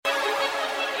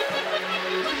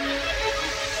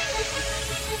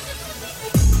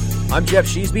I'm Jeff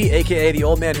Sheesby, a.k.a. the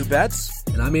old man who bets.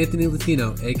 And I'm Anthony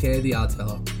Latino, a.k.a. the Odds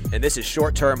Fellow. And this is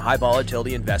Short-Term High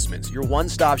Volatility Investments, your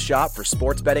one-stop shop for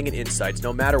sports betting and insights,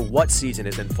 no matter what season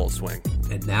is in full swing.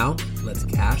 And now, let's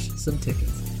cash some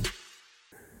tickets.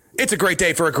 It's a great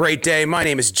day for a great day. My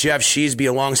name is Jeff Sheesby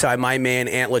alongside my man,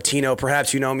 Ant Latino.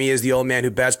 Perhaps you know me as the old man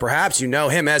who bets. Perhaps you know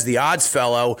him as the Odds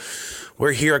Fellow.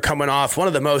 We're here coming off one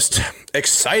of the most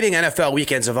exciting NFL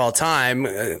weekends of all time.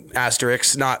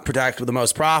 Asterisk, not particularly the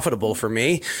most profitable for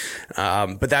me,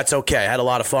 but that's okay. I had a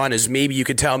lot of fun. As maybe you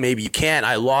could tell, maybe you can't.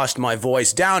 I lost my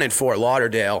voice down in Fort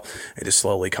Lauderdale. It is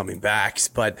slowly coming back,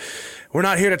 but we're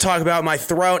not here to talk about my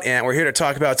throat, Ant. We're here to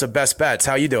talk about some best bets.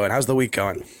 How you doing? How's the week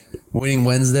going? Winning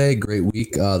Wednesday, great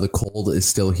week. The cold is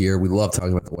still here. We love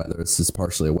talking about the weather. It's just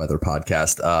partially a weather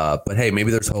podcast. But hey,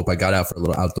 maybe there's hope. I got out for a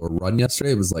little outdoor run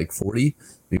yesterday. It was like 40,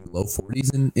 maybe low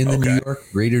 40s in the New York,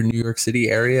 greater New York City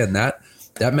area. And that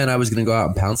meant I was going to go out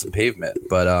and pound some pavement.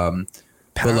 But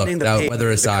look,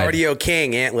 weather aside. The cardio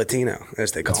king, Ant Latino,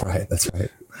 as they call him. That's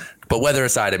right. But weather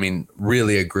aside, I mean,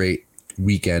 really a great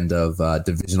weekend of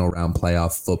divisional round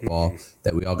playoff football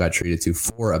that we all got treated to.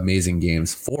 4 amazing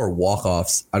games, 4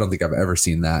 walk-offs. I don't think I've ever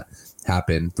seen that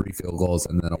happen. 3 field goals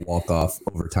and then a walk-off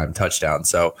overtime touchdown.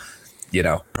 So,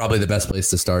 probably the best place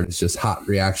to start is just hot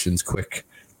reactions, quick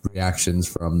reactions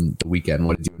from the weekend.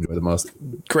 What did you enjoy the most?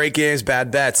 Great games, bad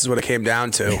bets is what it came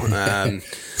down to.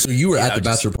 So you were at the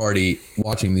bachelor party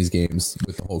watching these games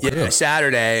with the whole crew. Yeah,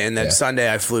 Saturday, and then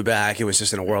Sunday I flew back. It was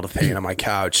just in a world of pain on my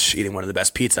couch, eating one of the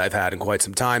best pizza I've had in quite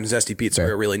some time. Zesty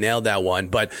Pizza really nailed that one.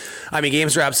 But, I mean,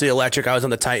 games were absolutely electric. I was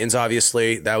on the Titans,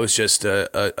 obviously. That was just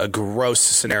a gross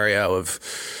scenario of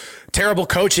terrible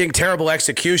coaching, terrible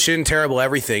execution, terrible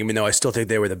everything, even though I still think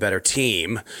they were the better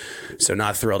team. So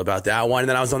not thrilled about that one. And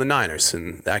then I was on the Niners,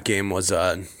 and that game was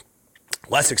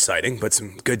less exciting, but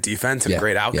some good defense and a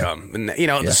great outcome. And,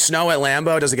 the snow at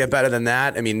Lambeau doesn't get better than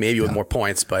that. I mean, maybe with more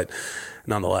points, but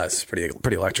nonetheless,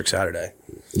 pretty electric Saturday.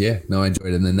 Yeah, no, I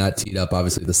enjoyed it. And then that teed up,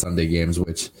 obviously, the Sunday games,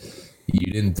 which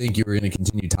you didn't think you were going to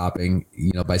continue topping.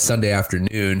 By Sunday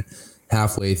afternoon,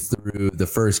 halfway through the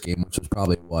first game, which was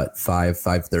probably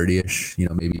 5:30ish,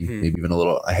 maybe even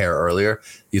a hair earlier,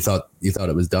 you thought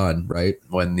it was done, right?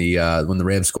 When the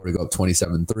Rams scored to go up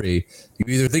 27-3, you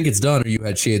either think it's done or you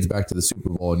had shades back to the Super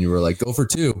Bowl and you were like, go for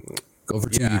two,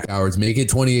 you cowards, make it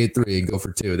 28-3 and go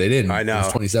for 2. They didn't. I know.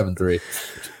 It was 27-3.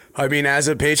 I mean, as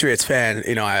a Patriots fan,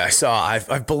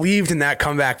 I've believed in that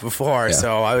comeback before,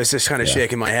 so I was just kind of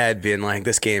shaking my head, being like,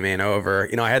 "This game ain't over."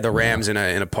 I had the Rams in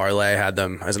a parlay, had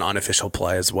them as an unofficial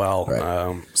play as well.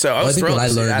 Right. So I was thrilled. What I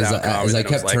to see learned that as I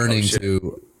kept turning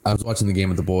to. I was watching the game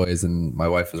with the boys, and my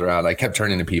wife was around. I kept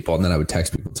turning to people, and then I would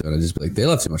text people too, and I'd just be like, "They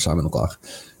left too much time on the clock."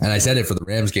 And I said it for the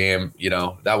Rams game.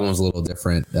 That one was a little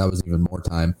different. That was even more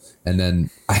time. And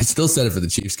then I still said it for the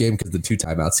Chiefs game because the 2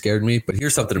 timeouts scared me. But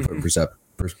here's something to put in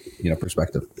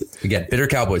perspective. Again, bitter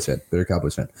Cowboys fan.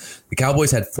 The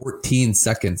Cowboys had 14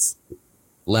 seconds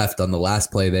left on the last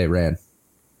play they ran.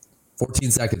 14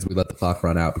 seconds, we let the clock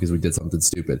run out because we did something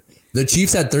stupid. The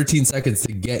Chiefs had 13 seconds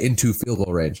to get into field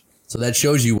goal range. So that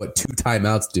shows you what 2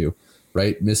 timeouts do,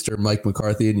 right, Mr. Mike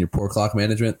McCarthy and your poor clock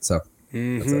management. So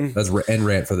that's end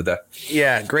rant for the day.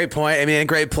 Yeah, great point. I mean,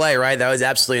 great play, right? That was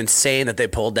absolutely insane that they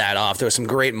pulled that off. There were some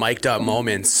great mic'd up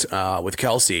moments with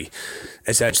Kelsey,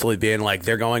 essentially being like,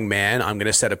 they're going, man, I'm going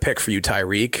to set a pick for you,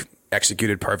 Tyreek.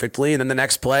 Executed perfectly. And then the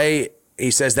next play, he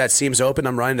says that seam's open.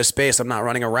 I'm running to space. I'm not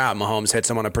running a route. Mahomes hits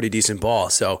him on a pretty decent ball.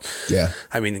 So,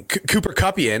 I mean, Cooper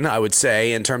Kuppian, I would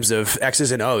say, in terms of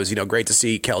X's and O's, great to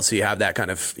see Kelsey have that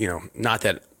kind of, not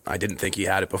that I didn't think he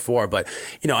had it before, but,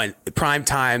 in prime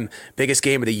time, biggest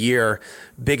game of the year,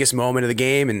 biggest moment of the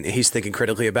game, and he's thinking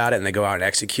critically about it, and they go out and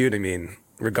execute. I mean,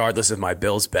 regardless of my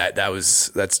Bills bet, that's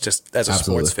just, as a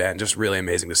sports fan, just really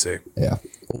amazing to see. Yeah.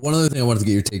 Well, one other thing I wanted to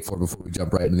get your take for before we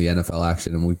jump right into the NFL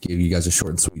action, and we give you guys a short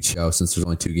and sweet show since there's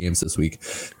only 2 games this week,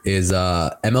 is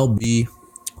MLB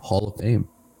Hall of Fame.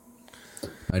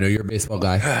 I know you're a baseball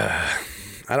guy.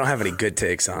 I don't have any good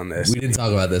takes on this. We didn't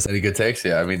talk about this. Any good takes?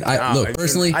 Yeah, I mean,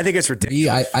 personally, I think it's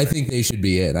ridiculous. I think they should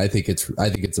be in. I think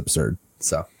it's absurd.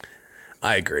 So.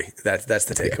 I agree. That's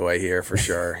the takeaway here for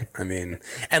sure. I mean,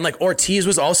 and like Ortiz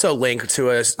was also linked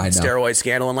to a steroid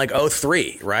scandal in like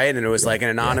 2003, right? And it was like an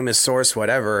anonymous source,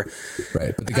 whatever.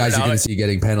 Right. But the guys you're going to see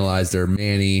getting penalized are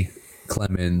Manny,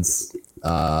 Clemens,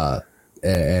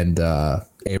 and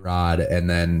A-Rod, and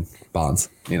then Bonds.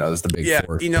 There's the big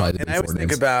 4. And I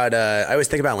always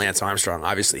think about Lance Armstrong.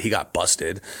 Obviously, he got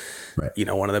busted. Right.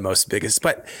 One of the most biggest.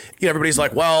 But everybody's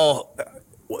like, well,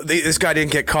 this guy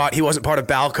didn't get caught. He wasn't part of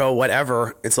Balco,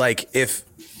 whatever. It's like if,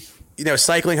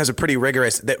 cycling has a pretty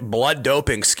rigorous blood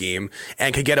doping scheme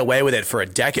and could get away with it for a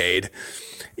decade.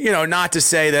 not to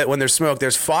say that when there's smoke,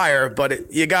 there's fire,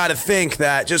 but you got to think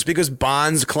that just because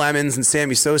Bonds, Clemens, and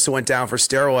Sammy Sosa went down for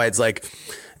steroids, like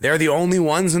they're the only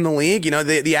ones in the league. The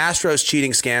Astros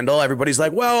cheating scandal, everybody's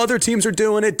like, well, other teams are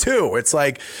doing it too. It's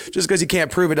like, just because you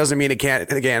can't prove it doesn't mean it can't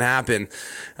happen.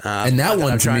 And that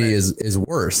one to me is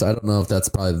worse. I don't know if that's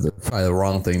probably the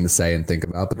wrong thing to say and think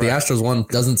about, but the Astros one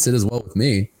doesn't sit as well with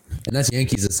me. And that's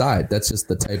Yankees aside. That's just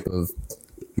the type of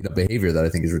behavior that I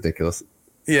think is ridiculous.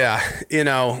 Yeah,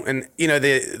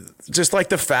 just like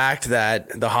the fact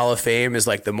that the Hall of Fame is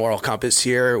like the moral compass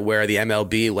here, where the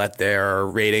MLB let their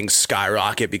ratings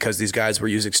skyrocket because these guys were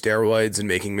using steroids and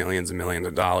making millions and millions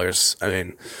of dollars. I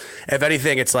mean, if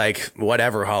anything, it's like,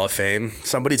 whatever, Hall of Fame.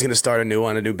 Somebody's going to start a new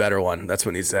one, a new better one. That's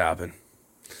what needs to happen.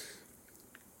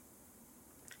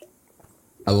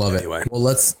 I love it. Well,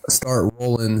 let's start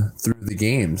rolling through the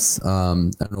games. I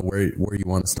don't know where you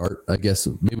want to start. I guess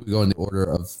maybe we go in the order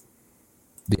of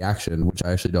the action, which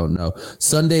I actually don't know.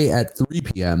 Sunday at 3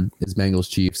 p.m. is Bengals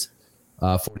Chiefs.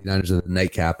 49ers are the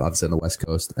nightcap, obviously on the West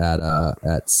Coast at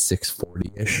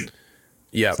 6:40-ish.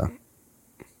 Yeah.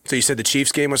 So you said the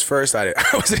Chiefs game was first? I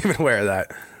wasn't even aware of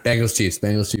that. Bengals Chiefs is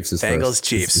Bengals first.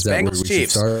 Chiefs. Is that Bengals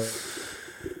Chiefs.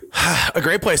 A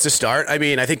great place to start. I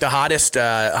mean, I think the hottest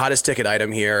ticket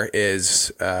item here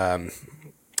is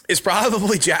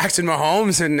probably Jackson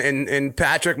Mahomes and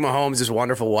Patrick Mahomes'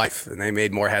 wonderful wife, and they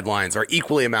made more headlines, or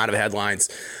equally amount of headlines,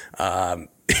 as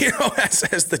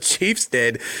the Chiefs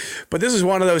did. But this is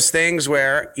one of those things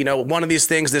where, one of these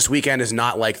things this weekend is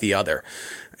not like the other.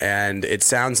 And it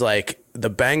sounds like the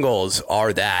Bengals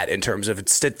are that in terms of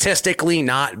statistically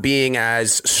not being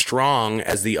as strong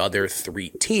as the other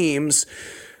three teams.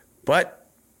 But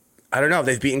I don't know.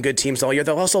 They've beaten good teams all year.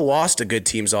 They've also lost to good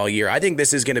teams all year. I think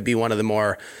this is going to be one of the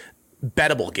more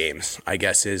bettable games, I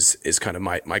guess, is kind of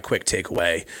my quick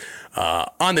takeaway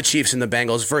on the Chiefs and the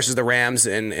Bengals versus the Rams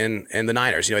and the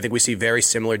Niners. I think we see very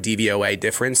similar DVOA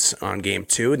difference on game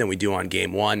 2 than we do on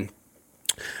game 1.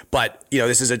 But,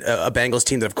 this is a Bengals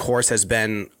team that, of course, has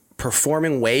been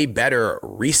performing way better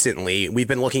recently. We've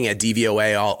been looking at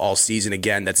DVOA all season.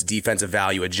 Again, that's defensive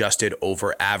value adjusted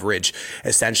over average,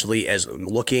 essentially as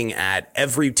looking at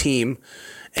every team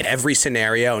in every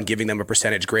scenario and giving them a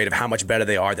percentage grade of how much better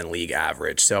they are than league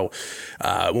average. So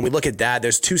when we look at that,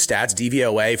 there's two stats,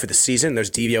 DVOA for the season, there's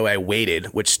DVOA weighted,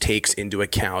 which takes into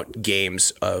account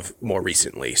games of more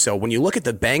recently. So when you look at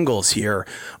the Bengals here,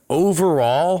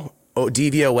 overall,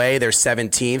 DVOA, they're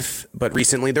 17th, but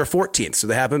recently they're 14th. So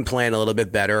they have been playing a little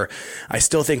bit better. I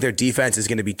still think their defense is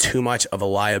going to be too much of a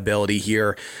liability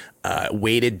here.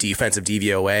 Weighted defensive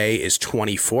DVOA is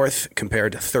 24th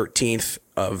compared to 13th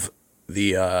of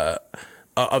the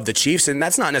Chiefs. And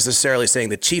that's not necessarily saying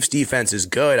the Chiefs defense is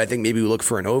good. I think maybe we look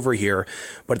for an over here.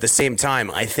 But at the same time,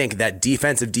 I think that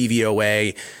defensive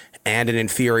DVOA and an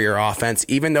inferior offense,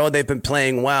 even though they've been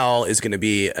playing well, is going to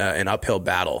be an uphill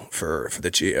battle for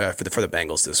the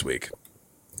Bengals this week.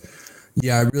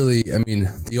 Yeah,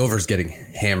 the over's getting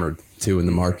hammered too in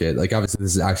the market. Like, obviously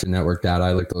this is Action Network data.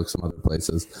 I like to look some other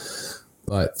places,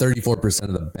 but 34%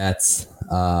 of the bets,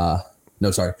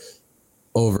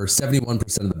 over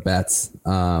 71% of the bets,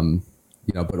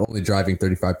 but only driving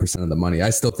 35% of the money. I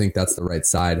still think that's the right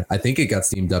side. I think it got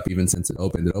steamed up even since it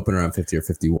opened. It opened around 50 or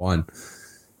 51.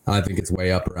 I think it's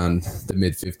way up around the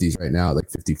mid 50s right now,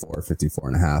 like 54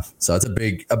 and a half. So it's a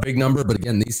big number. But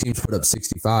again, these teams put up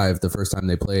 65 the first time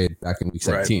they played back in week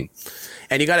 17. Right.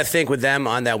 And you got to think with them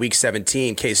on that week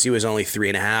 17, KC was only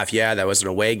 3.5. Yeah, that was an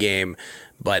away game,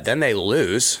 but then they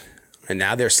lose and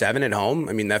now they're 7 at home.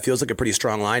 I mean, that feels like a pretty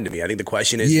strong line to me. I think the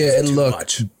question is,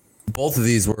 much? Both of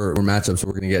these were matchups. So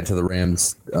we're going to get to the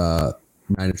Rams,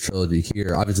 Niners trilogy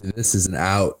here. Obviously, this is an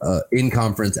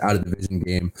in-conference, out-of-division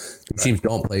game. These teams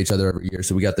don't play each other every year,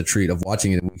 so we got the treat of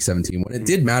watching it in Week 17 when it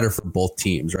did matter for both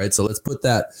teams, right? So let's put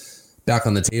that back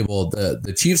on the table.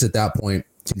 The Chiefs at that point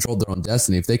controlled their own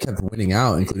destiny. If they kept winning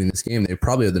out, including this game, they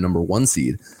probably are the number 1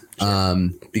 seed.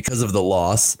 Because of the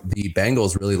loss, the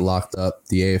Bengals really locked up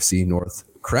the AFC North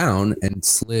crown and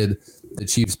slid the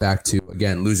Chiefs back to,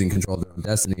 again, losing control of their own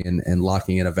destiny and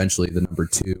locking in eventually the number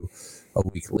 2 a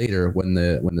week later when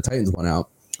the Titans won out.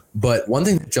 But one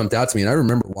thing that jumped out to me, and I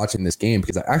remember watching this game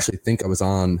because I actually think I was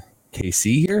on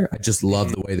KC here. I just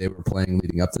love the way they were playing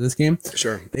leading up to this game.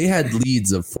 Sure. They had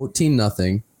leads of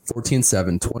 14-0,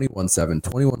 14-7, 21-7,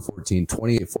 21-14,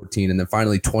 28-14, and then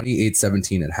finally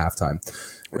 28-17 at halftime.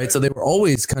 Right. So they were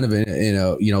always kind of in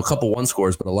a couple 1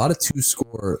 scores, but a lot of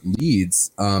 2-score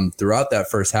leads throughout that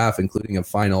first half, including a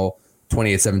final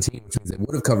 28-17, which means they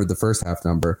would have covered the first half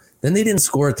number. Then they didn't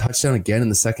score a touchdown again in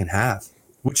the second half,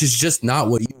 which is just not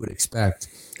what you would expect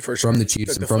For sure. from the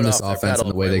Chiefs and from this offense and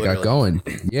the way they got going.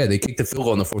 Yeah, they kicked the field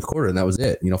goal in the fourth quarter, and that was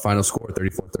it. Final score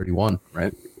 34-31,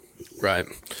 right? Right.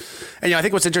 And, I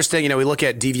think what's interesting, we look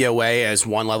at DVOA as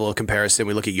one level of comparison.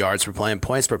 We look at yards per play and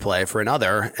points per play for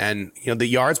another. And, the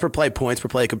yards per play, points per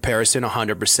play comparison,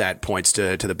 100% points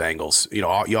to the Bengals.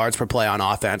 Yards per play on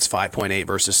offense, 5.8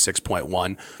 versus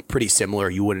 6.1. Pretty similar.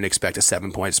 You wouldn't expect a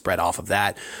 7-point spread off of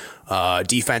that.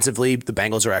 Defensively, the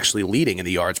Bengals are actually leading in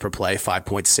the yards per play,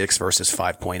 5.6 versus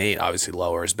 5.8. Obviously,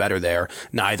 lower is better there,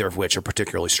 neither of which are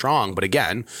particularly strong. But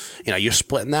again, you're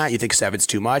splitting that. You think 7's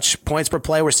too much. Points per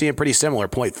play, we're seeing pretty similar,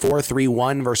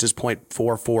 0.431 versus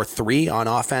 0.443 on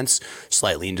offense,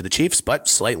 slightly into the Chiefs, but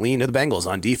slightly into the Bengals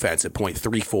on defense at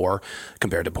 0.34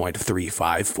 compared to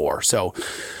 0.354. So,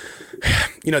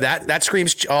 that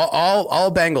screams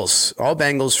all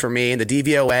Bengals for me. And the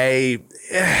DVOA,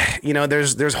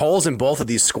 there's holes in both of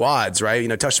these squads,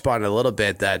 right? Touched upon it a little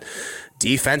bit that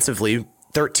defensively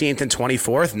 13th and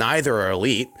 24th, neither are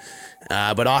elite.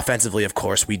 But offensively, of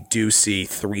course, we do see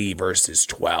 3 versus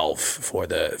 12 for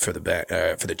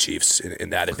the Chiefs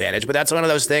in that advantage. But that's one of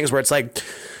those things where it's like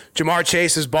Jamar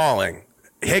Chase is balling.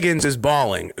 Higgins is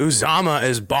balling. Uzama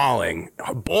is balling.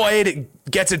 Boyd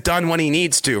gets it done when he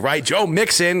needs to, right? Joe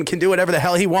Mixon can do whatever the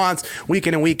hell he wants week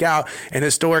in and week out. And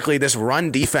historically, this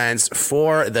run defense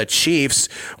for the Chiefs,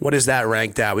 what is that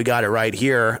ranked at? We got it right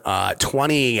here,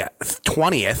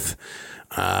 20th,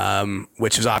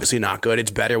 which is obviously not good. It's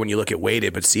better when you look at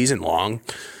weighted, but season long.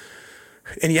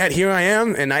 And yet here I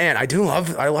am, and I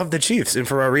love the Chiefs, and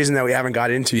for a reason that we haven't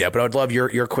got into yet. But I would love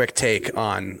your quick take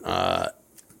on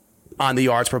the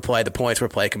yards per play, the points per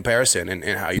play comparison,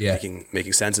 and how you're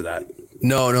making sense of that.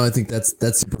 No, I think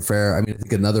that's super fair. I mean, I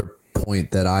think another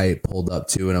point that I pulled up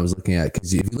too, and I was looking at,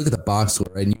 because if you look at the box score,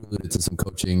 right, and you alluded to some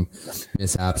coaching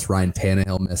mishaps, Ryan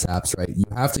Tannehill mishaps, right, you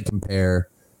have to compare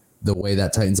the way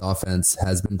that Titans offense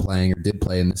has been playing or did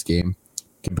play in this game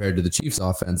compared to the Chiefs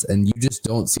offense, and you just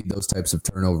don't see those types of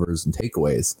turnovers and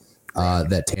takeaways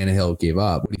that Tannehill gave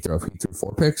up. What did he throw? He threw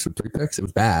 4 picks or 3 picks? It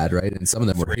was bad, right? And some of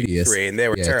them were hideous. 3, and they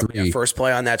were terrible. Yeah, first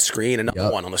play on that screen,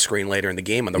 another one on the screen later in the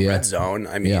game on the red zone.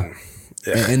 I mean...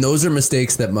 And those are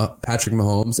mistakes that Patrick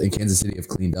Mahomes and Kansas City have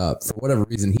cleaned up. For whatever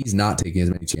reason, he's not taking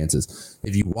as many chances.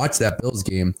 If you watch that Bills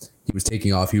game, he was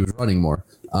taking off. He was running more.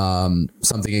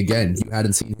 Something, again, you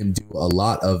hadn't seen him do a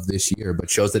lot of this year,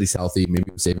 but shows that he's healthy. Maybe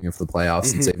he was saving it for the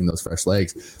playoffs and saving those fresh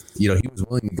legs. He was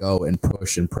willing to go and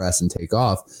push and press and take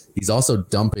off. He's also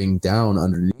dumping down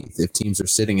underneath if teams are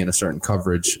sitting in a certain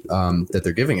coverage that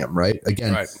they're giving him, right?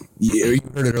 Again, you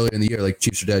heard it earlier in the year, like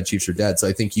Chiefs are dead. So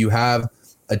I think you have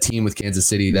a team with Kansas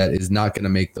City that is not going to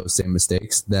make those same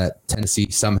mistakes that Tennessee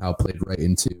somehow played right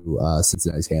into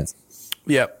Cincinnati's hands.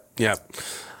 Yep.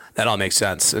 That all makes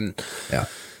sense. And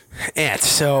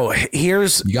so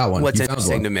here's what's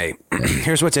interesting to me.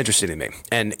 Here's what's interesting to me.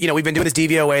 And, we've been doing this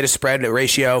DVOA to spread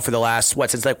ratio for the last,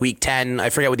 since like week 10. I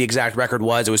forget what the exact record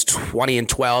was. It was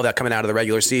 20-12, that coming out of the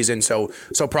regular season. So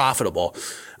profitable.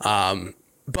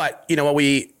 But,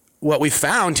 what we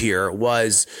found here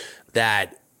was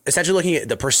that essentially looking at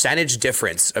the percentage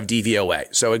difference of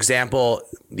DVOA. So example,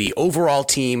 the overall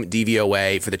team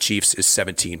DVOA for the Chiefs is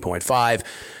 17.5.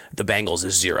 The Bengals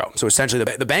is 0. So essentially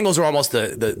the Bengals are almost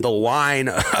the line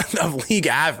of league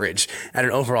average at an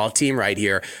overall team right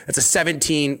here. That's a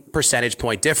 17 percentage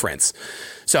point difference.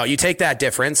 So you take that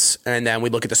difference and then we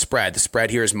look at the spread. The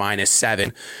spread here is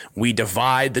 -7. We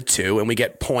divide the two and we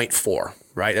get 0.4,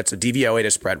 right? That's a DVOA to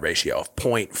spread ratio of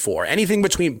 0.4. Anything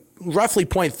between roughly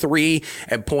 0.3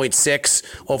 and 0.6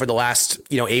 over the last,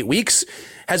 8 weeks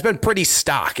has been pretty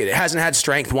stock. It hasn't had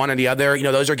strength one or the other.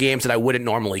 Those are games that I wouldn't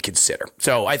normally consider.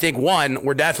 So I think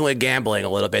we're definitely gambling a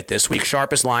little bit this week.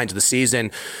 Sharpest lines of the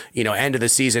season, end of the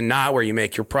season, not where you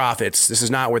make your profits. This is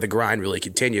not where the grind really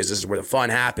continues. This is where the fun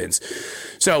happens.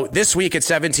 So this week at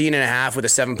 17.5 with a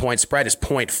 7-point spread is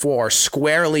 0.4,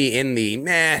 squarely in the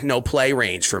no play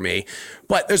range for me.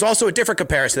 But there's also a different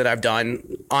comparison that I've done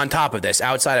on top of this,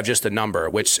 outside of just the number,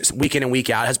 which week in and week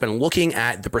out has been looking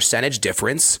at the percentage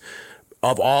difference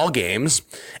of all games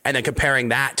and then comparing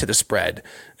that to the spread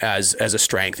as a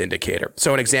strength indicator.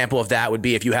 So an example of that would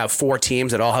be if you have 4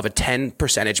 teams that all have a 10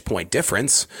 percentage point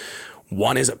difference,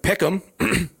 one is a pick 'em,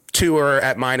 2 are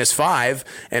at -5,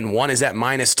 and 1 is at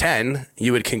 -10,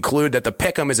 you would conclude that the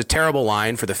pick 'em is a terrible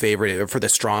line for the favorite or for the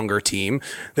stronger team.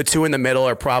 The 2 in the middle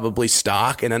are probably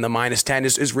stock, and then the -10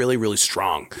 is really, really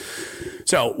strong.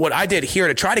 So what I did here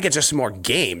to try to get just some more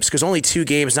games, because only 2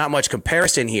 games, not much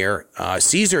comparison here,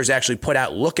 Caesars actually put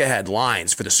out look-ahead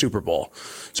lines for the Super Bowl.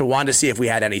 So wanted to see if we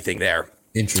had anything there.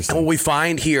 Interesting. And what we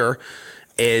find here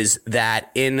is that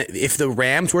if the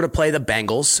Rams were to play the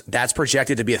Bengals, that's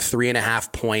projected to be a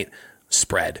 3.5 point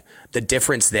spread. The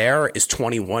difference there is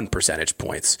 21 percentage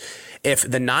points. If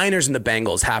the Niners and the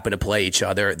Bengals happen to play each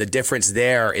other, the difference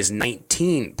there is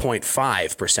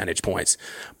 19.5 percentage points.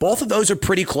 Both of those are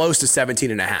pretty close to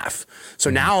 17.5. So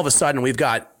now all of a sudden we've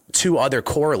got two other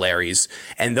corollaries,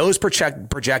 and those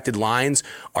projected lines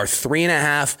are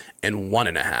 3.5 and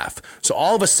 1.5. So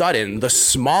all of a sudden, the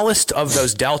smallest of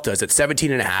those deltas at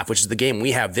 17.5, which is the game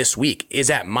we have this week, is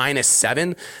at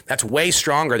 -7. That's way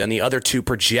stronger than the other two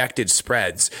projected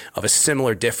spreads of a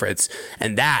similar difference.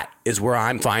 And that is where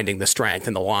I'm finding the strength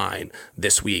in the line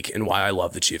this week and why I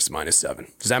love the Chiefs -7.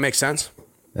 Does that make sense?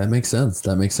 That makes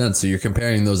sense. So you're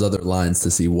comparing those other lines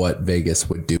to see what Vegas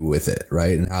would do with it,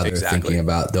 right? And how they're thinking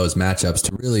about those matchups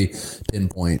to really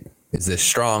pinpoint, is this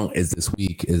strong? Is this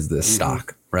weak? Is this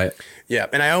stock, right? Yeah.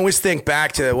 And I always think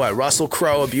back to Russell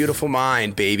Crowe, A Beautiful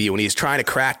Mind, baby, when he's trying to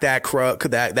crack that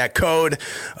code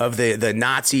of the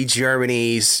Nazi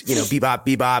Germany's, bebop,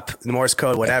 bebop, the Morse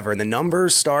code, whatever. And the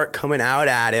numbers start coming out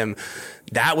at him.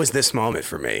 That was this moment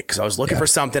for me because I was looking for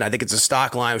something. I think it's a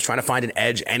stock line. I was trying to find an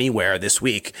edge anywhere this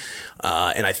week.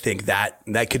 And I think that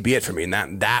could be it for me.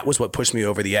 And that was what pushed me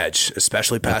over the edge,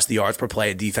 especially past the yards per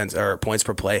play, defense or points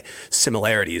per play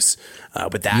similarities.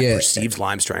 But that perceived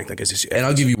line strength, I guess. And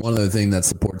I'll give you one other thing that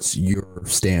supports your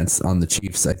stance on the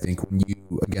Chiefs. I think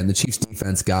the Chiefs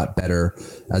defense got better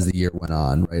as the year went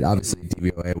on, right? Obviously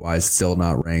DVOA wise, still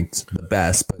not ranked the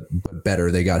best, but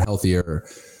better. They got healthier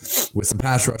with some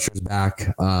pass rushers back.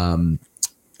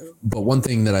 But one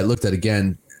thing that I looked at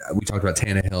again, we talked about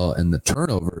Tannehill and the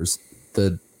turnovers.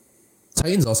 The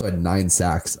Titans also had 9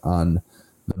 sacks on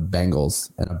the Bengals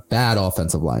and a bad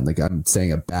offensive line. Like I'm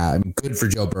saying good for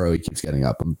Joe Burrow. He keeps getting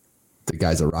up. The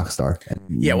guy's a rock star.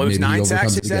 And what was 9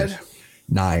 sacks you said?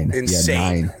 9.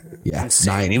 Insane. 9. Yeah,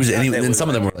 Insane. 9. And some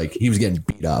of them were like, he was getting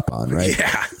beat up on, right?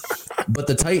 Yeah. But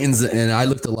the Titans, and I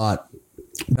looked a lot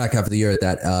back half of the year at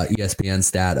that ESPN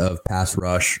stat of pass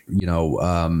rush,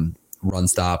 run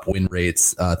stop, win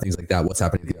rates, things like that. What's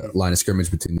happening at the line of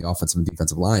scrimmage between the offensive and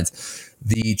defensive lines.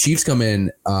 The Chiefs come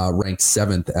in ranked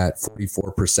 7th at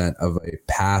 44% of a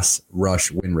pass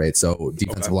rush win rate. So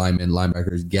defensive linemen,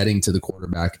 linebackers getting to the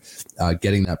quarterback,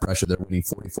 getting that pressure. They're winning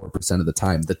 44% of the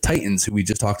time. The Titans, who we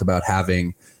just talked about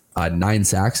having 9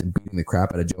 sacks and beating the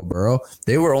crap out of Joe Burrow,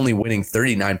 they were only winning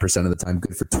 39% of the time,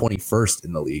 good for 21st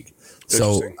in the league.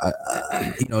 So,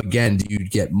 again, do you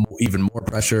get even more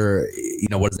pressure?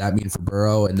 What does that mean for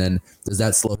Burrow? And then does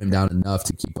that slow him down enough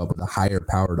to keep up with a higher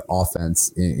powered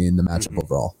offense in the matchup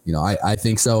overall? I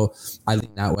think so. I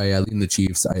lean that way. I lean the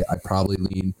Chiefs. I probably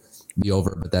lean the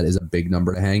over, but that is a big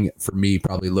number to hang. For me,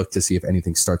 probably look to see if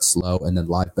anything starts slow and then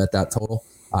live bet that total.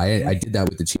 I did that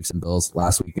with the Chiefs and Bills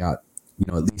last week. Got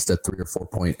at least a 3 or 4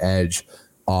 point edge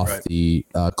off the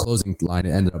closing line.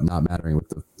 It ended up not mattering with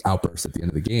the outburst at the end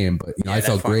of the game. But, I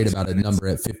felt great about a number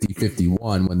at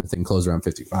 50-51 when the thing closed around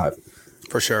 55.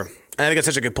 For sure. And I think it's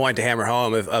such a good point to hammer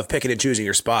home of picking and choosing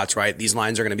your spots, right? These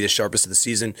lines are going to be the sharpest of the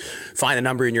season. Find a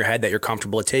number in your head that you're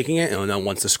comfortable at taking it. And then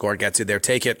once the score gets you there,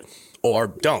 take it or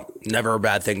don't. Never a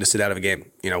bad thing to sit out of a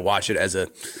game. Watch it as a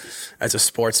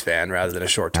sports fan rather than a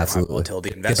short-term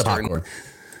volatility investor. Get the popcorn.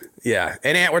 Yeah.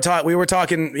 And Ant, we were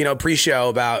talking, pre-show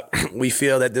about we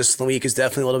feel that this week is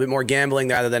definitely a little bit more gambling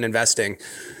rather than investing.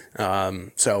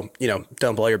 So,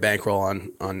 don't blow your bankroll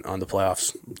on the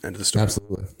playoffs. End of the story.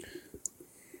 Absolutely.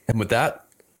 And with that,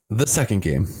 the second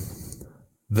game,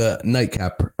 the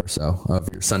nightcap or so of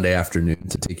your Sunday afternoon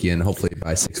to take you in, hopefully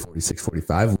by 6:40,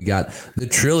 6:45. We got the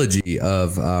trilogy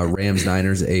of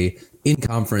Rams-Niners, a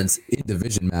in-conference,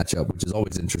 in-division matchup, which is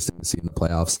always interesting to see in the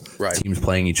playoffs. Right. Teams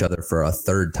playing each other for a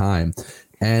third time.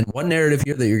 And one narrative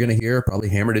here that you're going to hear probably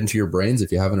hammered into your brains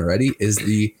if you haven't already is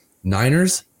the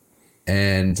Niners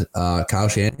and Kyle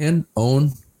Shanahan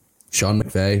own Sean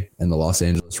McVay and the Los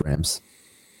Angeles Rams.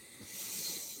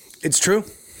 It's true.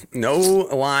 No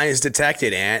lies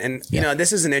detected, Ant. And,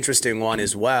 this is an interesting one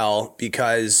as well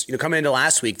because, coming into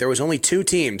last week, there was only 2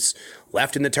 teams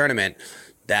left in the tournament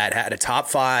that had a top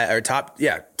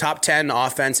 10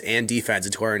 offense and defense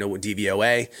according to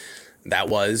DVOA. That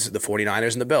was the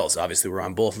 49ers and the Bills. Obviously, we're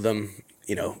on both of them.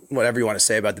 Whatever you want to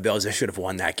say about the Bills, they should have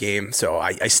won that game. So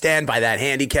I stand by that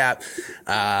handicap.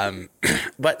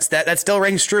 But that still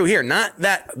rings true here. Not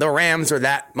that the Rams are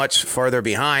that much further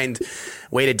behind.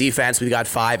 Weighted defense, we got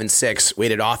 5 and 6.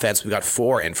 Weighted offense, we got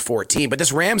 4 and 14. But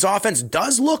this Rams offense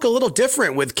does look a little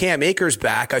different with Cam Akers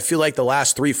back. I feel like the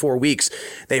last 3-4 weeks,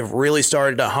 they've really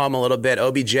started to hum a little bit.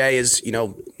 OBJ is,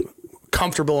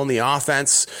 comfortable in the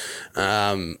offense.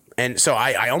 And so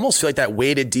I almost feel like that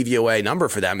weighted DVOA number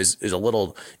for them is a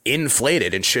little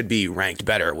inflated and should be ranked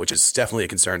better, which is definitely a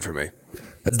concern for me.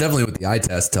 That's definitely what the eye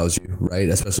test tells you, right?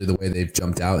 Especially the way they've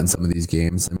jumped out in some of these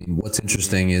games. I mean, what's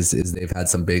interesting is they've had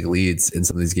some big leads in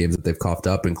some of these games that they've coughed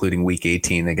up, including Week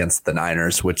 18 against the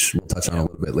Niners, which we'll touch on a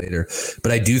little bit later.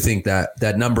 But I do think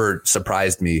that number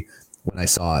surprised me when I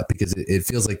saw it, because it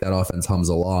feels like that offense hums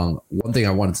along. One thing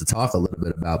I wanted to talk a little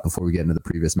bit about before we get into the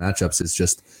previous matchups is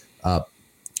just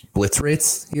blitz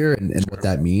rates here and what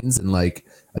that means. And like,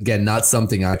 again, not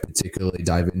something I particularly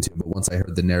dive into, but once I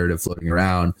heard the narrative floating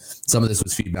around, some of this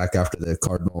was feedback after the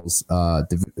Cardinals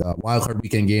wild card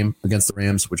weekend game against the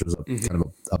Rams, which was kind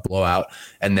of a blowout.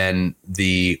 And then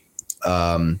the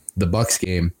Bucs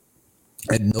game.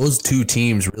 And those two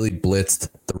teams really blitzed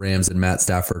the Rams and Matt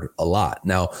Stafford a lot.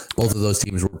 Now, both of those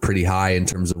teams were pretty high in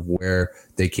terms of where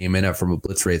they came in at from a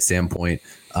blitz rate standpoint.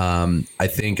 I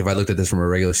think if I looked at this from a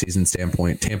regular season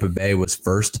standpoint, Tampa Bay was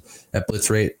first at blitz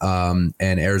rate, and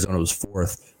Arizona was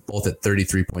fourth, both at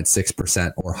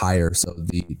 33.6% or higher. So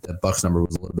the Bucs number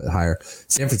was a little bit higher.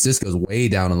 San Francisco's way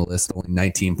down on the list, only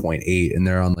 19.8, and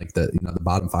they're on like the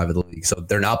bottom 5 of the league. So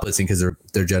they're not blitzing because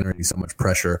they're generating so much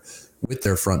pressure with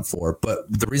their front four.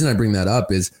 But the reason I bring that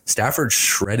up is Stafford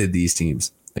shredded these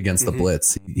teams against the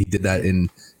blitz. He did that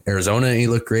in Arizona, and he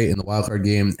looked great in the wild card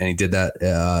game, and he did that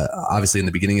obviously in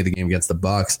the beginning of the game against the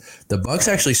Bucs. The Bucs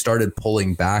actually started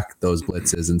pulling back those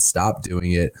blitzes and stopped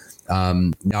doing it.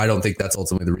 Now, I don't think that's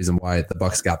ultimately the reason why the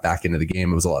Bucs got back into the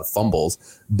game. It was a lot of fumbles,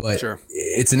 but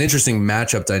It's an interesting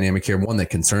matchup dynamic here, one that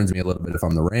concerns me a little bit if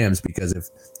I'm the Rams, because if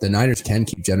the Niners can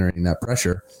keep generating that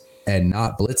pressure and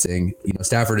not blitzing,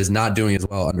 Stafford is not doing as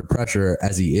well under pressure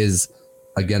as he is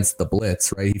against the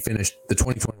blitz, right? He finished the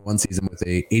 2021 season with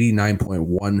a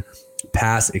 89.1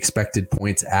 pass expected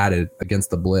points added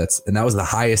against the blitz, and that was the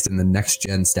highest in the next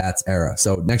gen stats era.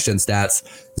 So next gen stats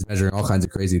is measuring all kinds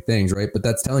of crazy things, right? But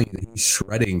that's telling you that he's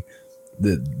shredding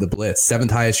the blitz. 7th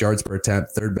highest yards per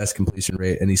attempt, 3rd best completion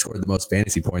rate, and he scored the most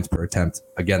fantasy points per attempt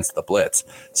against the blitz.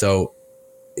 So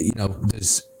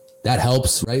that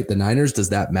helps, right? The Niners, does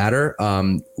that matter?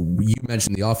 You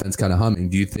mentioned the offense kind of humming.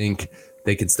 Do you think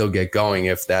they can still get going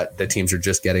if the teams are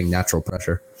just getting natural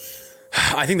pressure?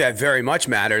 I think that very much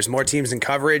matters. More teams in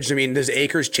coverage. I mean, does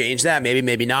Akers change that?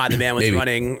 Maybe not. The man was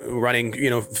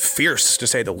running, fierce to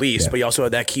say the least. Yeah. But he also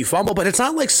had that key fumble. But it's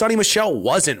not like Sonny Michel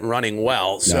wasn't running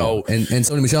well. So and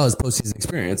Sonny Michel has postseason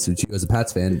experience, which you as a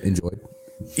Pats fan enjoyed.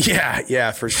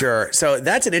 Yeah, for sure. So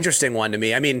that's an interesting one to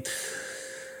me. I mean,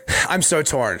 I'm so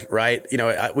torn, right?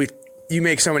 You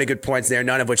make so many good points there,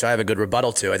 none of which I have a good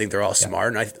rebuttal to. I think they're all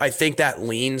smart. And I think that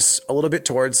leans a little bit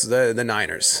towards the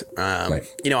Niners. Right.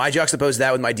 I juxtapose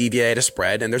that with my DVOA to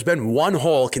spread, and there's been one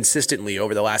hole consistently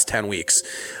over the last 10 weeks,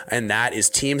 and that is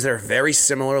teams that are very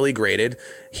similarly graded.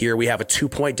 Here we have a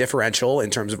 2-point differential in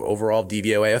terms of overall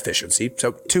DVOA efficiency.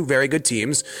 So 2 very good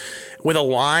teams with a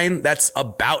line that's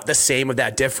about the same of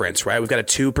that difference, right? We've got a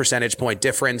 2 percentage point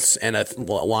difference and a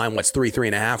line,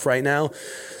 3.5 right now,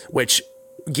 which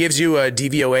gives you a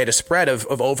DVOA to spread of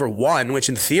over 1, which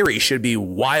in theory should be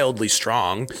wildly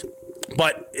strong.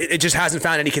 But it just hasn't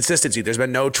found any consistency. There's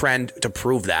been no trend to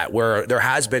prove that, where there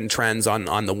has been trends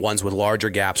on the ones with larger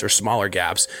gaps or smaller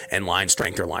gaps and line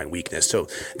strength or line weakness. So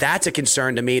that's a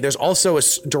concern to me. There's also a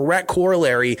direct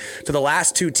corollary to the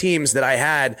last 2 teams that I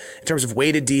had in terms of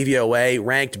weighted DVOA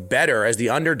ranked better as the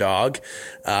underdog.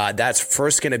 That's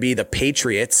first going to be the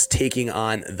Patriots taking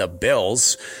on the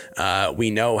Bills.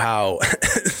 We know how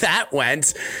that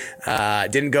went.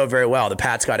 Didn't go very well. The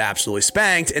Pats got absolutely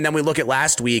spanked. And then we look at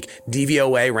last week,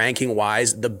 DVOA ranking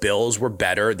wise, the Bills were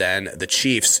better than the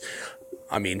Chiefs.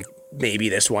 I mean, maybe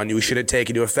this one you shouldn't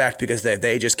take into effect because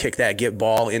they just kick that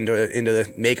ball into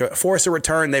the force a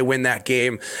return. They win that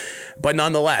game. But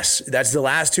nonetheless, that's the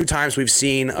last 2 times we've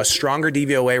seen a stronger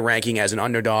DVOA ranking as an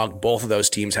underdog. Both of those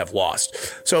teams have lost.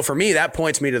 So for me, that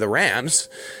points me to the Rams.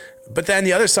 But then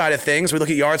the other side of things, we look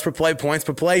at yards per play, points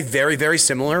per play, very, very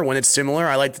similar. When it's similar,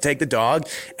 I like to take the dog.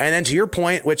 And then to your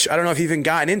point, which I don't know if you've even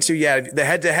gotten into yet, the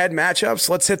head-to-head matchups.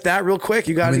 Let's hit that real quick.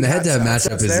 The head-to-head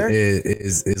matchup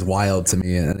is wild to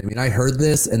me. And I mean, I heard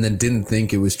this and then didn't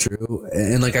think it was true.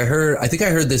 And like I think I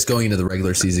heard this going into the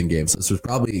regular season game. So this was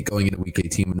probably going into week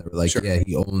 18 when they were like, yeah,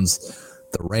 he owns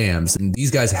the Rams. And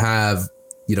these guys have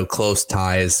close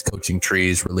ties, coaching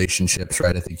trees, relationships,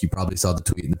 right? I think you probably saw the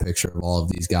tweet and the picture of all of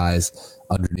these guys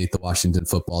underneath the Washington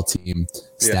football team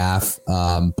staff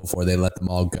before they let them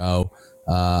all go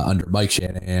under Mike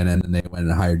Shanahan, and then they went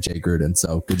and hired Jay Gruden.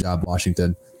 So good job,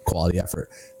 Washington. Quality effort.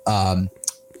 But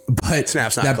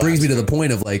that brings me to the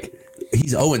point of like,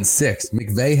 he's 0-6.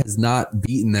 McVay has not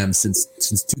beaten them since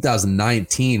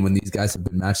 2019 when these guys have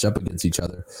been matched up against each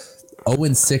other.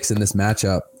 0-6 in this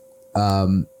matchup.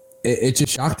 It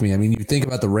just shocked me. I mean, you think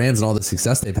about the Rams and all the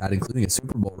success they've had, including a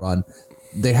Super Bowl run.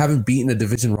 they haven't beaten a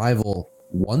division rival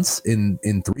once in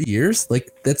 3 years.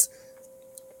 Like that's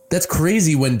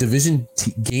crazy when division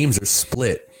games are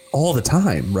split all the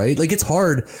time, right? Like it's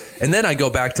hard. And then I go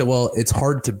back to, well, it's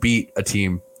hard to beat a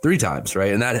team 3 times,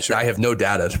 right? And that I have no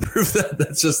data to prove that.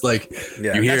 That's just like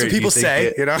you hear that's what people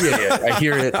say, you know? Yeah, I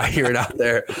hear it out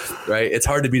there, right? It's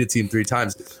hard to beat a team 3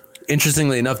 times.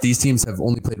 Interestingly enough, these teams have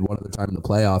only played one other time in the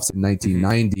playoffs. In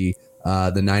 1990,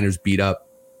 the Niners beat up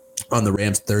on the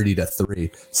Rams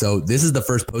 30-3. So this is the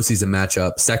first postseason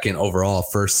matchup, second overall,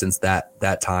 first since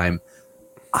that time.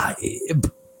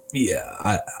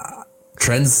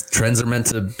 Trends are meant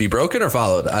to be broken or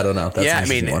followed. I don't know. That's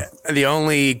the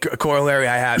only corollary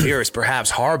I have here is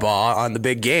perhaps Harbaugh on the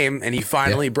big game, and he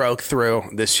finally broke through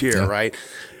this year, right?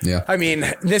 Yeah. I mean,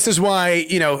 this is why,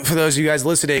 for those of you guys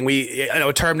listening, we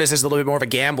term this as a little bit more of a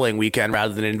gambling weekend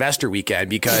rather than an investor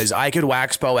weekend, because I could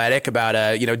wax poetic about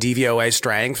a, DVOA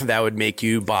strength that would make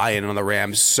you buy in on the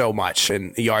Rams so much,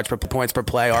 and the yards per points per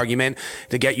play argument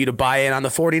to get you to buy in on the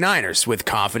 49ers with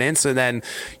confidence. And then,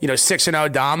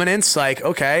 6-0 dominance, like,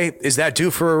 okay, is that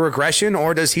due for a regression,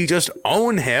 or does he just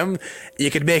own him? You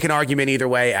could make an argument either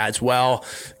way as well.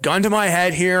 Gun to my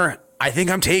head here, I think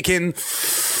I'm taking...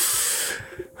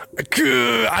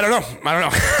 I don't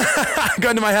know.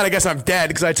 Gun to my head, I guess I'm dead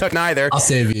because I took neither. I'll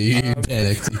save you. You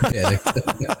panicked.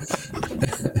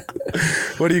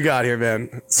 What do you got here,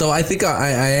 man? So I think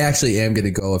I actually am going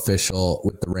to go official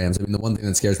with the Rams. I mean, the one thing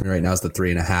that scares me right now is the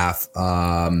 3.5.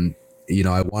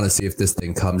 I want to see if this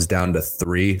thing comes down to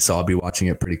 3. So I'll be watching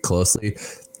it pretty closely.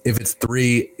 If it's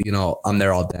 3, I'm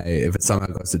there all day. If it somehow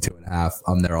goes to 2.5,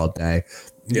 I'm there all day.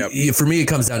 Yep. For me, it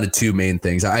comes down to 2 main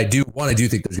things. I do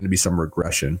think there's going to be some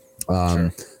regression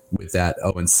with that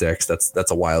 0-6.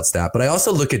 That's a wild stat. But I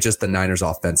also look at just the Niners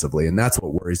offensively, and that's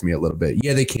what worries me a little bit.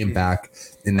 Yeah, they came back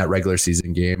in that regular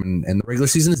season game, and the regular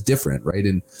season is different, right?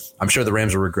 And I'm sure the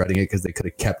Rams are regretting it because they could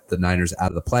have kept the Niners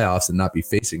out of the playoffs and not be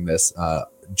facing this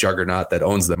juggernaut that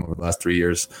owns them over the last 3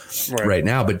 years right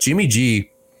now. But Jimmy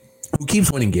G, who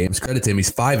keeps winning games, credit to him. He's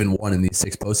 5-1 in these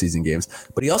 6 postseason games,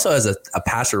 but he also has a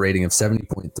passer rating of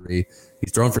 70.3.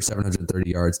 He's thrown for 730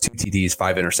 yards, 2 TDs,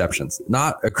 5 interceptions.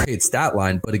 Not a great stat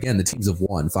line, but again, the teams have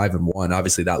won 5-1.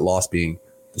 Obviously, that loss being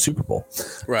the Super Bowl.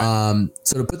 Right.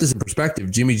 So to put this in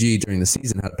perspective, Jimmy G during the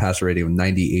season had a passer rating of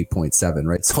 98.7.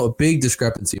 Right. So a big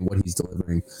discrepancy in what he's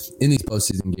delivering in these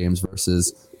postseason games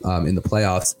versus in the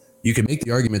playoffs. You can make the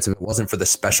arguments if it wasn't for the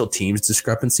special teams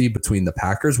discrepancy between the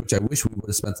Packers, which I wish we would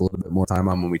have spent a little bit more time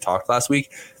on when we talked last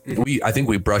week. I think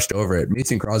we brushed over it.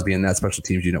 Mason Crosby in that special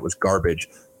teams unit was garbage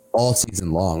all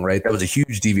season long, right? That was a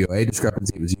huge DVOA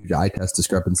discrepancy. It was a huge eye test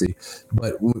discrepancy.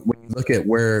 But when you look at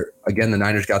where, again, the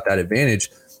Niners got that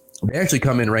advantage, they actually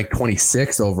come in ranked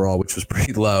 26th overall, which was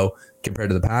pretty low compared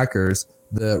to the Packers.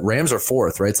 The Rams are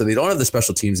 4th, right? So they don't have the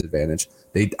special teams advantage.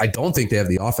 I don't think they have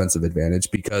the offensive advantage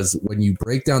because when you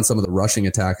break down some of the rushing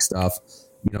attack stuff,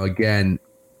 again,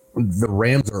 the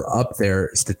Rams are up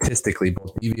there statistically,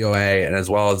 both DVOA and as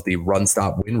well as the run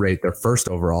stop win rate. They're 1st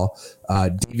overall.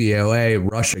 DVOA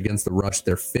rush against the rush,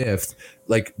 they're 5th.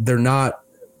 Like they're not.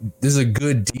 This is a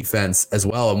good defense as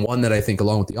well, and one that I think,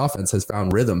 along with the offense, has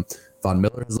found rhythm. Von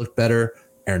Miller has looked better.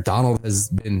 Aaron Donald has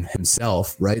been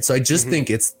himself, right? So I just think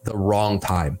it's the wrong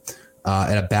time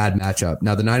and a bad matchup.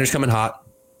 Now, the Niners coming hot.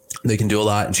 They can do a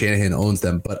lot, and Shanahan owns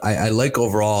them. But I like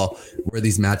overall where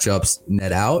these matchups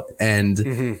net out. And,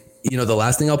 the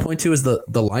last thing I'll point to is the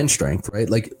line strength, right?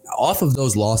 Like off of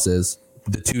those losses,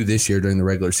 the 2 this year during the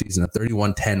regular season, a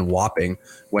 31-10 whopping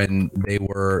when they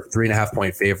were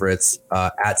 3.5-point favorites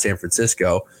at San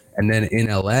Francisco. And then in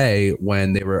LA,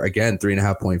 when they were, again,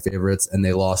 3.5-point favorites and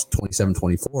they lost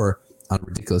 27-24 on a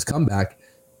ridiculous comeback,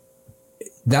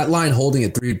 that line holding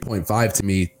at 3.5 to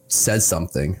me says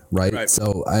something, right?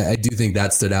 So I do think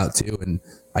that stood out too. And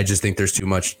I just think there's too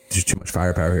much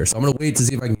firepower here. So I'm going to wait to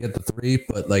see if I can get the 3,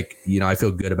 but I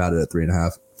feel good about it at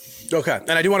 3.5. Okay.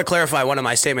 And I do want to clarify one of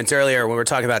my statements earlier when we were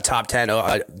talking about top 10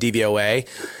 DVOA.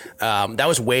 That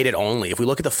was weighted only. If we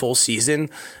look at the full season,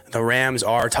 the Rams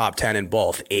are top 10 in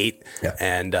both 8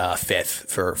 and 5th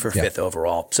for 5th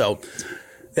overall. So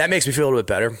that makes me feel a little bit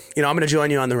better. I'm going to join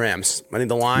you on the Rams. I think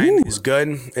the line is good.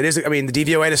 It is. I mean, the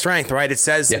DVOA to strength, right? It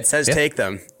says take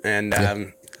them. And,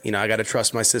 I got to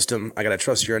trust my system. I got to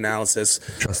trust your analysis.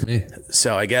 Trust me.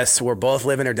 So I guess we're both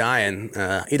living or dying.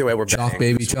 Either way, we're chalk,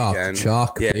 baby, chalk.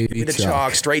 Chalk, baby, give me the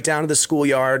chalk. Straight down to the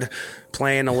schoolyard,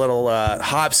 playing a little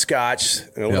hopscotch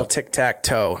and a little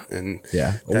tic-tac-toe. And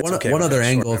one other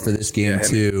angle for this game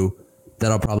too,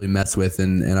 that I'll probably mess with,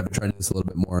 and I've been trying to do this a little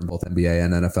bit more in both NBA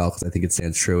and NFL because I think it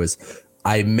stands true, is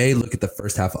I may look at the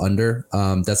first half under.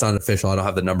 That's not official. I don't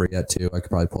have the number yet, too. I could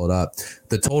probably pull it up.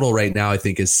 The total right now, I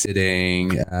think, is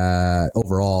sitting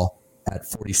overall at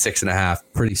 46.5.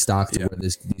 Pretty stocked to where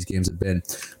these games have been.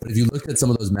 But if you look at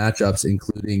some of those matchups,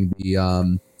 including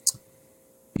the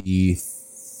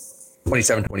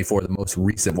 27-24, the most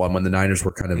recent one, when the Niners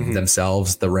were kind of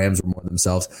themselves, the Rams were more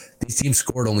themselves. These teams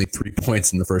scored only 3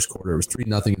 points in the first quarter. It was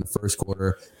 3-0 in the first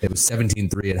quarter. It was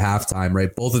 17-3 at halftime,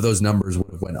 right? Both of those numbers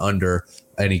would have went under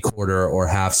any quarter or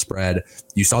half spread.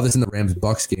 You saw this in the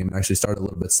Rams-Bucks game. It actually started a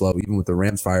little bit slow, even with the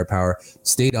Rams' firepower.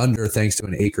 Stayed under thanks to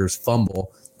an Akers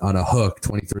fumble on a hook,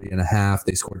 23.5.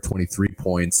 They scored 23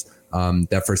 points.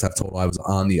 That first half total, I was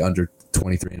on the under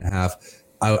 23.5.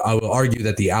 I will argue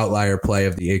that the outlier play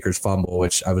of the Akers fumble,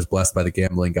 which I was blessed by the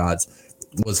gambling gods,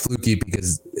 was fluky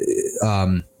because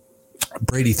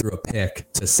Brady threw a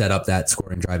pick to set up that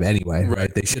scoring drive anyway,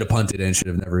 right? They should have punted and should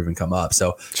have never even come up.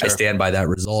 So I stand by that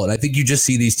result. And I think you just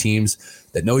see these teams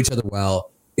that know each other well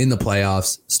in the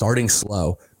playoffs starting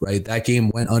slow, right? That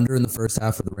game went under in the first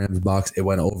half for the Rams-Bucks. It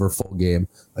went over full game.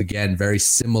 Again, very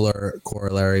similar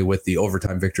corollary with the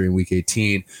overtime victory in Week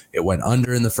 18. It went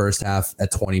under in the first half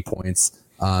at 20 points.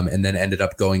 And then ended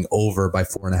up going over by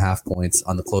 4.5 points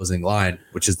on the closing line,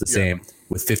 which is the same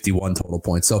with 51 total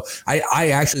points. So I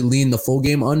actually lean the full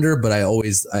game under, but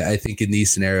I think in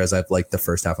these scenarios, I've liked the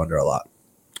first half under a lot.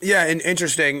 Yeah, and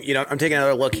interesting. I'm taking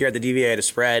another look here at the DVA to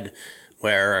spread,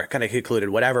 where I kind of concluded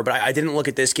whatever, but I didn't look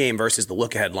at this game versus the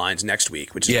look-ahead lines next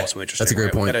week, which is also interesting. That's a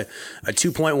great point. We got a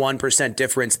 2.1%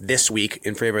 difference this week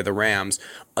in favor of the Rams.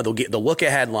 The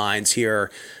look-ahead lines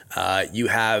here, you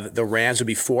have the Rams would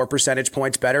be 4 percentage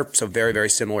points better, so very, very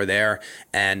similar there.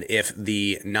 And if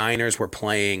the Niners were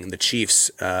playing the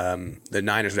Chiefs, the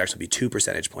Niners would actually be 2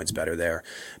 percentage points better there.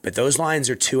 But those lines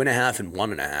are 2.5 and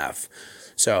 1.5.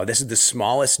 So this is the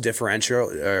smallest differential,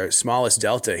 or smallest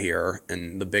delta here,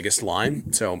 and the biggest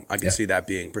line. So I can see that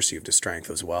being perceived as strength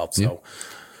as well. So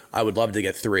I would love to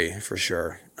get 3 for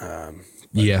sure. I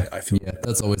feel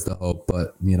that's always the hope,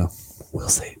 but we'll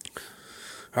see.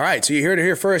 All right, so you heard it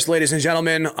here first, ladies and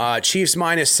gentlemen. Chiefs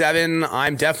 -7.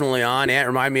 I'm definitely on. Ant,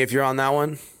 remind me if you're on that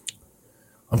one.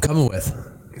 I'm coming with.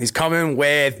 He's coming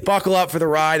with buckle up for the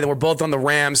ride, and we're both on the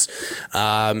Rams.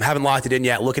 Haven't locked it in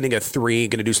yet. Looking to get 3.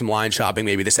 Going to do some line shopping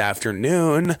maybe this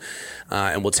afternoon,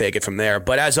 and we'll take it from there.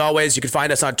 But as always, you can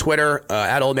find us on Twitter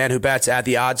at Old Man Who Bets, at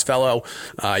The Odds Fellow.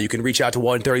 You can reach out to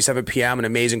 1:37 p.m., an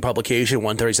amazing publication,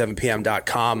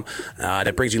 137pm.com,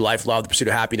 that brings you life, love, the pursuit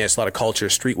of happiness, a lot of culture,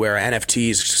 streetwear,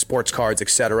 NFTs, sports cards,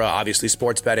 etc. Obviously,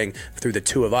 sports betting through the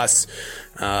two of us.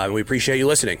 We appreciate you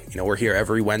listening. We're here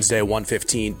every Wednesday,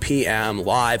 1:15 p.m.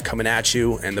 live coming at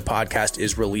you, and the podcast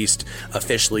is released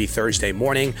officially Thursday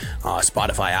morning,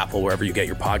 Spotify, Apple, wherever you get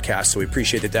your podcasts. So we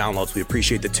appreciate the downloads. We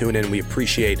appreciate the tune in. We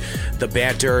appreciate the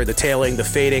banter, the tailing, the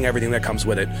fading, everything that comes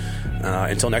with it.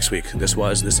 Until next week, this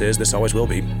always will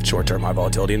be short-term high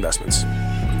volatility investments.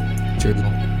 Cheers.